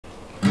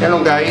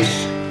Hello guys,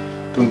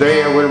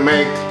 today I will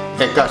make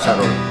a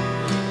casserole.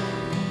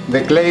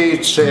 The clay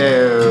is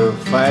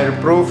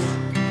fireproof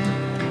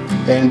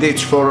and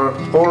it's for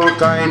all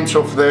kinds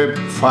of the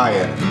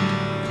fire.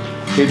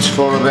 It's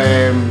for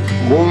the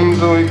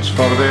wood, it's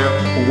for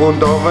the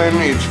wood oven,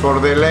 it's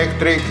for the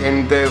electric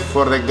and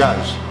for the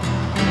gas.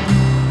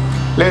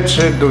 Let's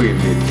do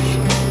it.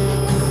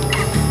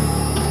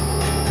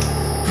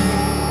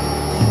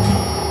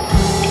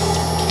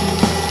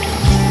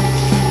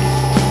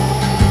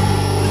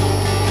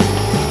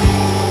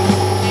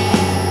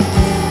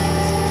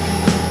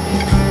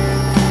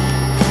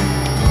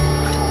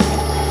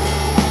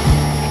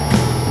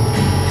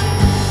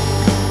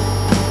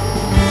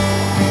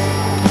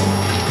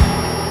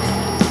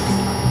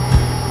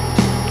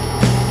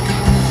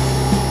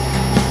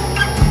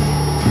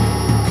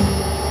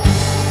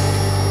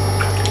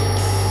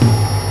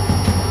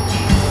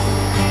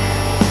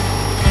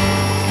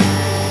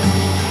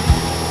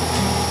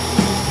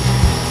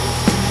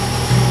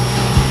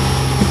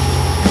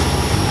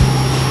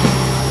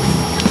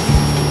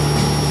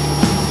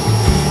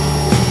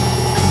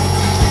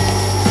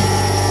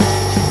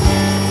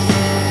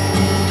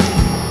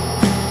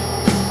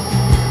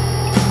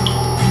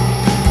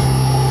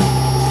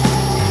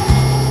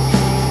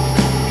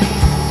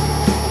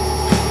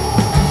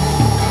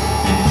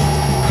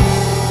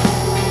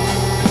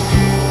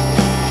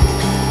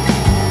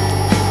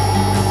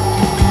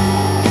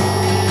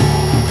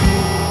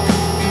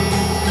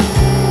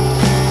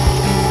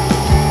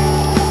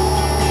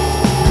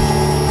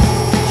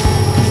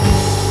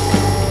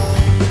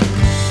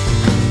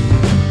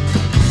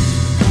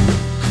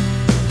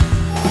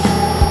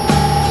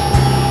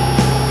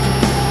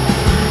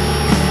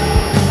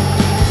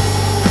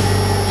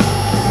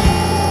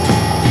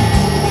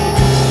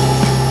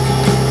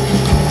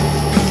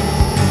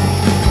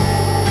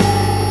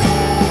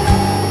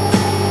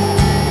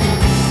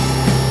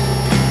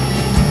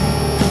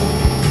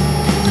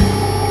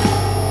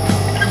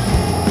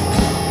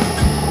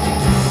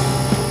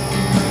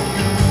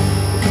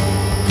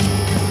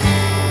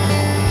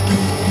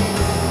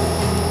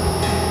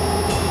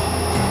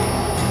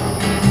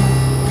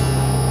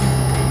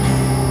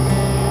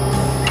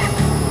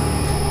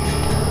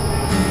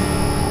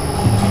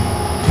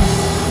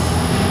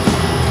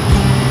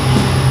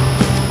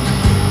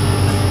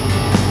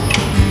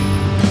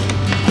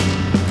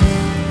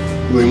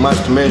 We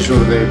must measure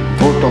the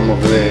bottom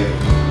of the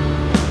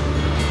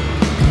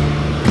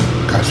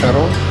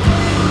casserole.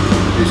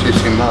 This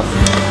is enough,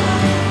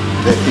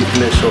 the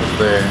thickness of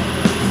the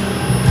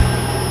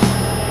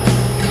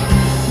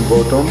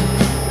bottom.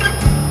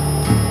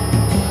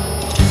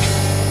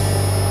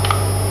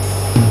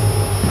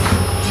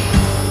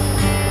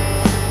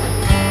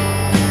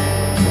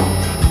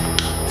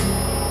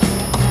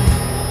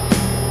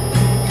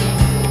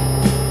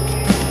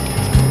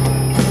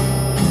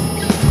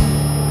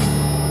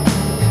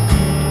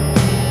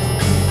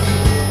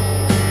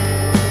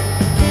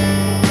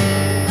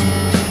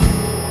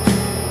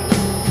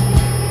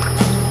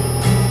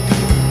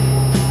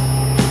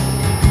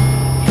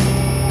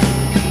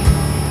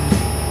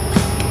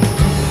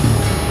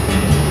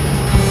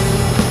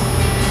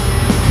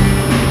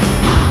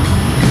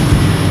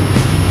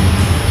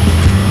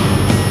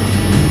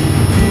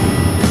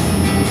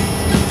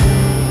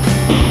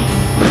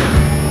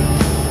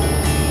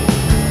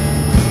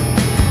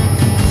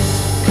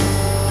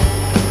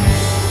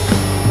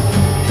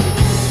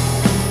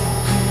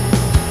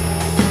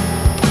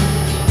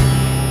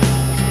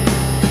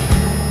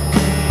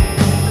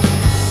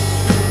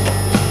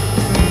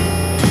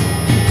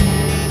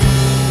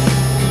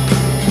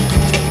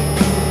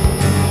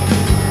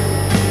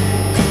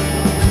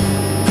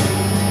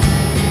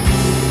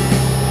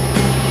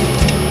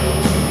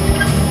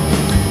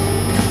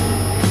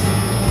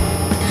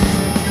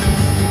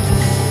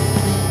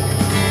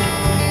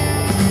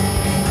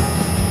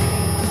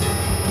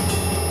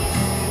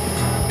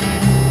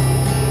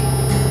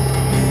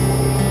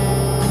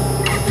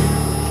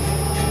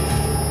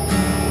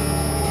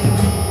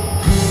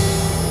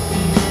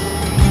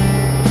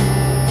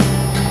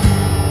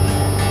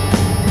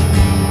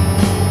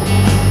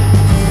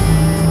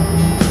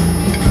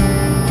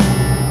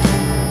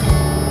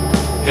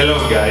 Hello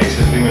guys,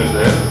 Ethimios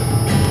there.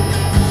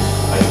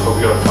 I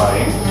hope you are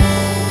fine.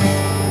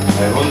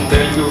 I want to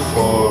tell you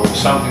for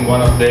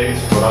one update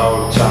for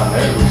our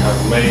channel. We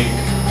have made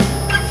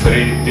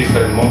 3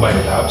 different mobile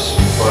apps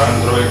for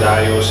Android,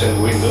 iOS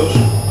and Windows,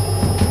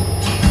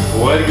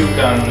 where you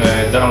can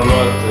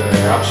download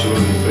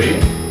absolutely free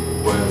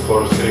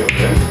for 3 of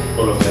them,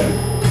 all of them.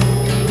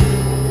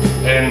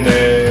 And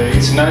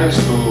it's nice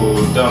to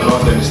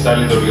download and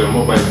install it on your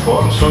mobile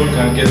phone so you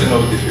can get a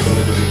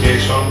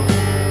notification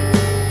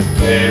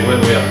when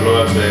we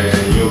upload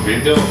a new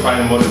video.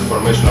 Find more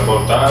information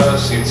about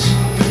us. It's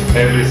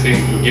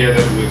everything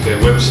together with the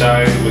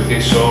website, with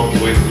e-shop,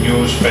 with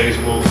news,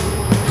 Facebook,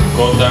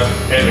 contact,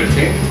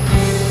 everything.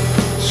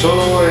 So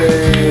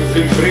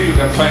feel free, you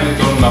can find it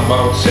on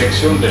About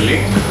section, the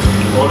link,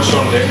 also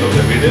on the end of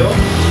the video.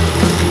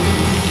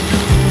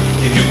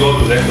 If you go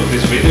to the end of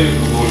this video,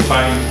 you will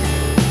find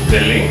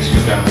the links.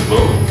 You can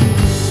go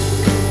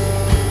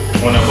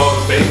on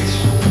About page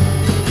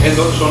and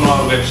also on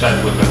our website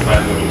we can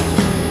find the links.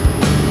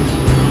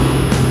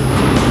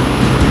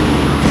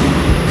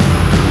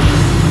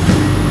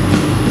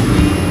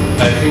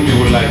 I think you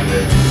will like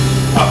the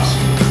apps.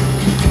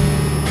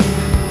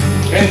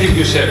 And if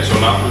you search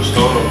on Apple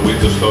Store, on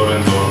Windows Store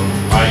and on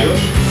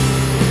iOS,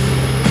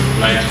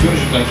 on iTunes,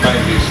 you can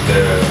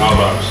find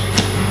our apps.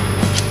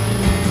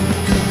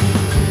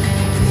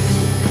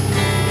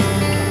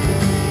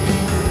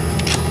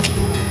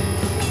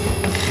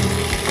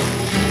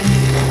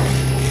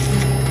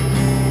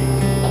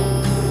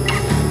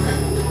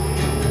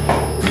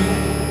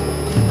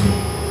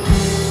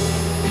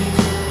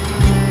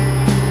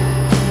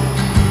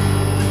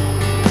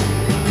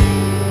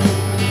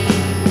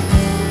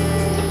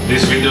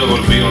 This video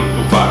will be on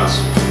two parts.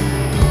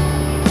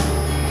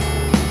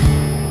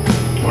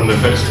 On the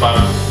first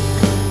part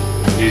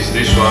is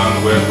this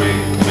one where we're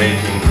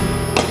making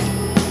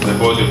the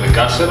body of the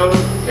casserole,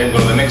 and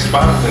on the next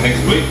part, the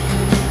next week,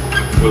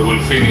 we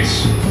will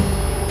finish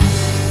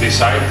this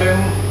item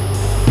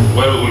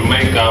where we will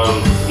make our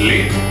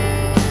lid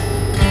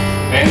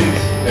and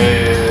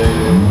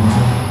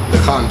the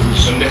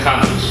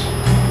handles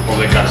of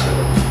the casserole.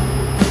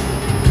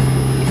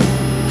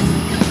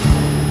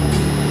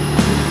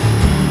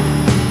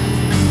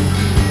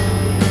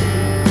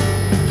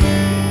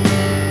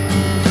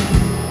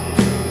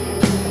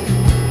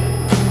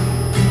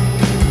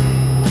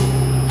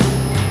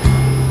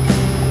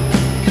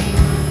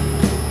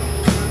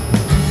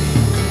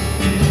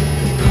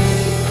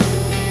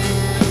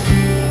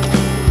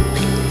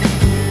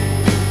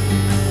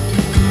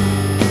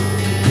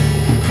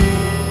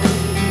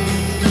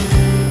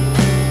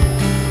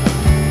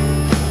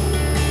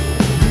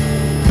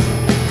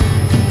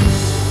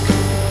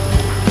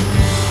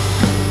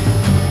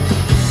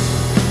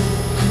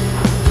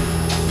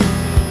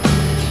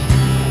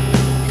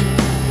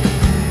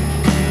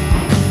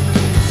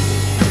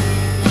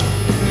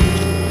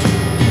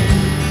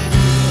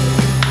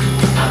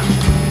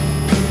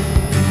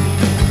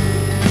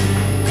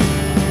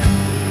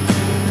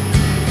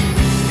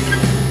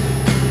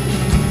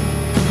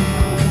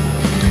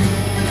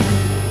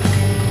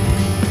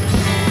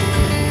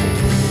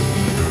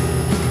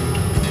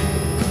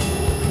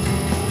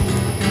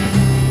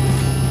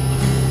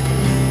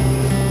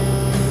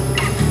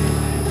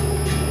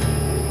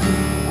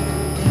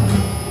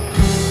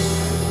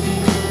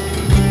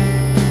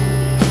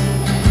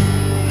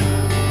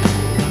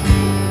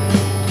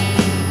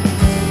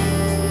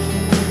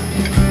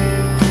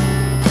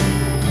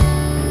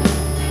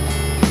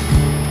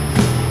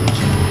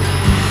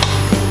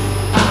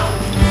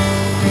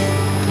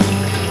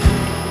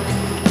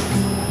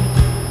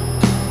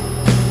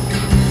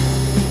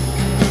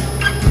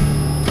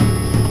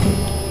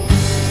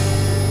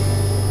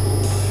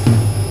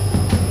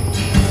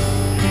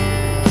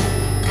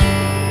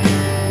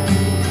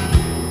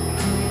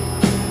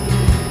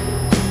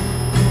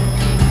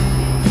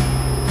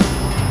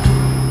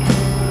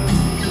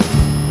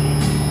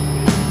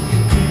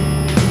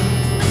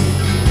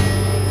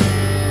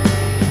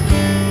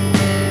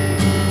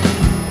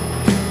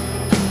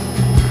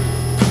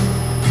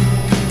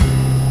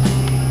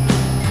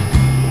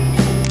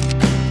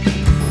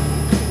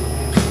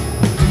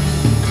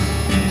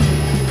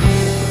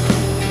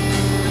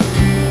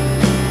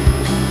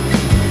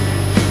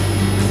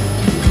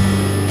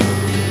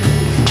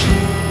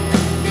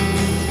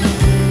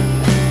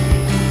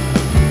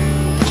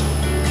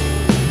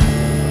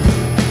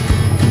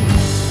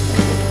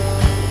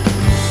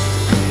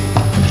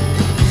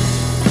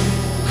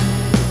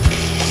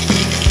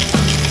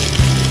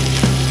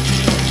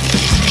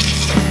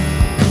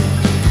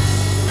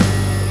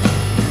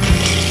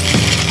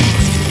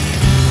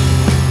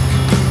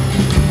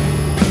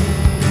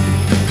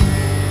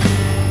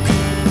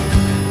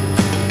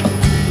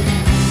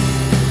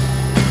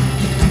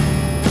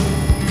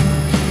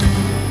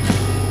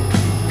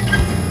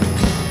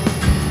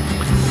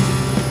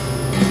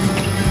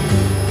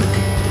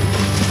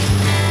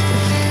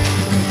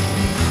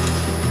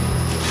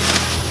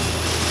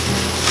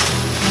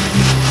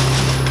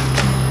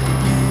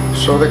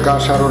 So the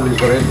casserole is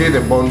ready,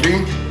 the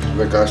bonding,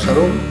 the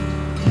casserole.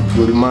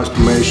 We must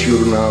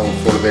measure now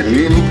for the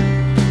lid.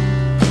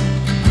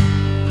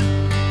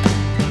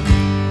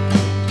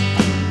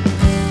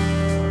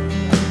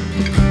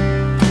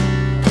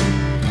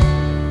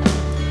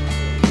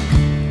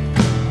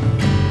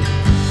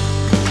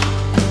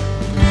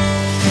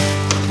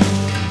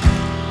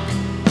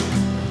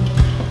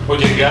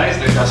 Okay guys,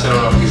 the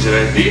casserole is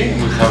ready.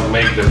 We have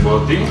made the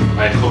body.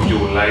 I hope you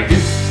will like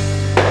it.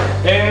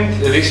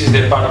 And this is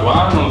the part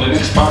 1. On the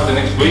next part, the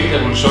next week,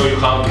 I will show you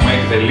how to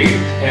make the lid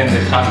and the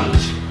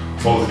handles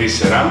of this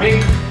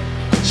ceramic.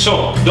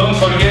 So, don't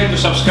forget to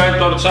subscribe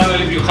to our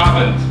channel if you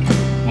haven't.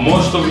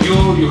 Most of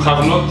you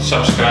have not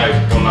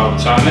subscribed on our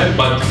channel,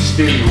 but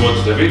still you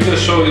watch the video,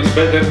 so it's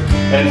better,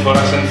 and for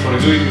us and for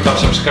you, if you have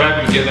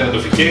subscribed, you get a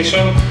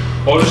notification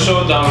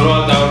Also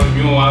download our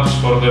new apps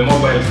for the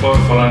mobile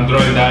phone for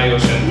Android,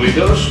 iOS and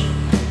Windows.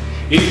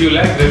 If you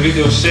like the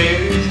video,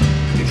 share it,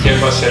 it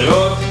helps us a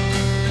lot.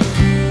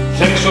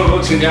 Thanks for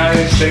watching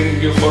guys,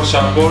 thank you for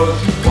support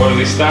all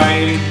this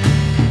time.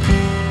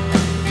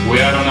 We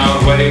are on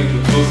our way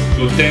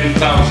to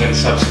 10,000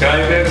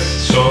 subscribers,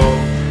 so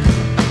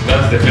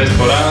that's the best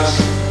for us.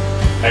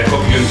 I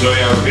hope you enjoy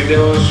our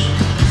videos.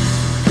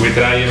 We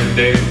try every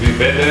day to be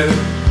better.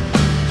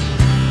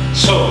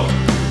 So,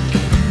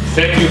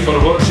 thank you for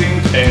watching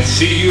and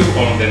see you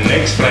on the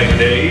next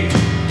Friday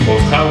of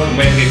how to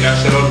make a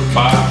casserole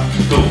part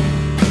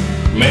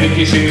 2. Many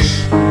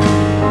kisses!